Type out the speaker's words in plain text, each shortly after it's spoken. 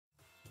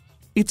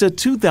It's a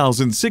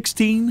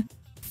 2016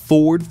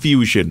 Ford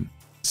Fusion.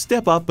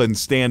 Step up and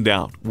stand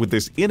out with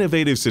this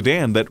innovative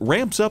sedan that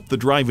ramps up the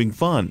driving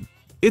fun.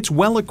 It's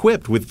well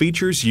equipped with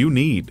features you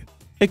need: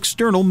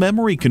 external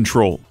memory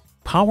control,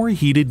 power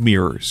heated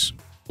mirrors,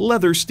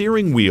 leather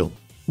steering wheel,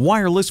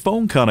 wireless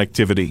phone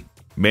connectivity,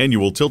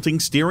 manual tilting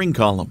steering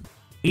column,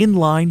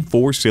 inline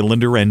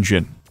 4-cylinder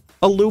engine,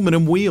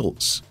 aluminum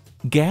wheels,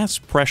 gas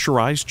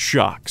pressurized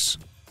shocks,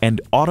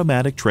 and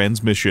automatic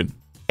transmission.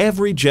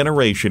 Every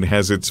generation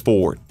has its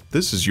Ford.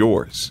 This is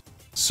yours.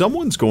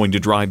 Someone's going to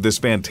drive this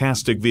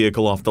fantastic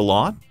vehicle off the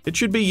lot. It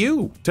should be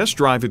you. Test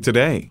drive it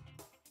today.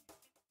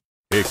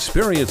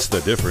 Experience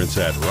the difference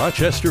at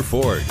Rochester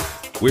Ford.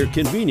 We're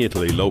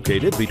conveniently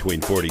located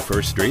between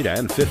 41st Street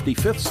and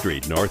 55th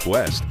Street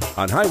Northwest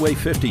on Highway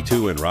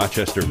 52 in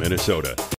Rochester, Minnesota.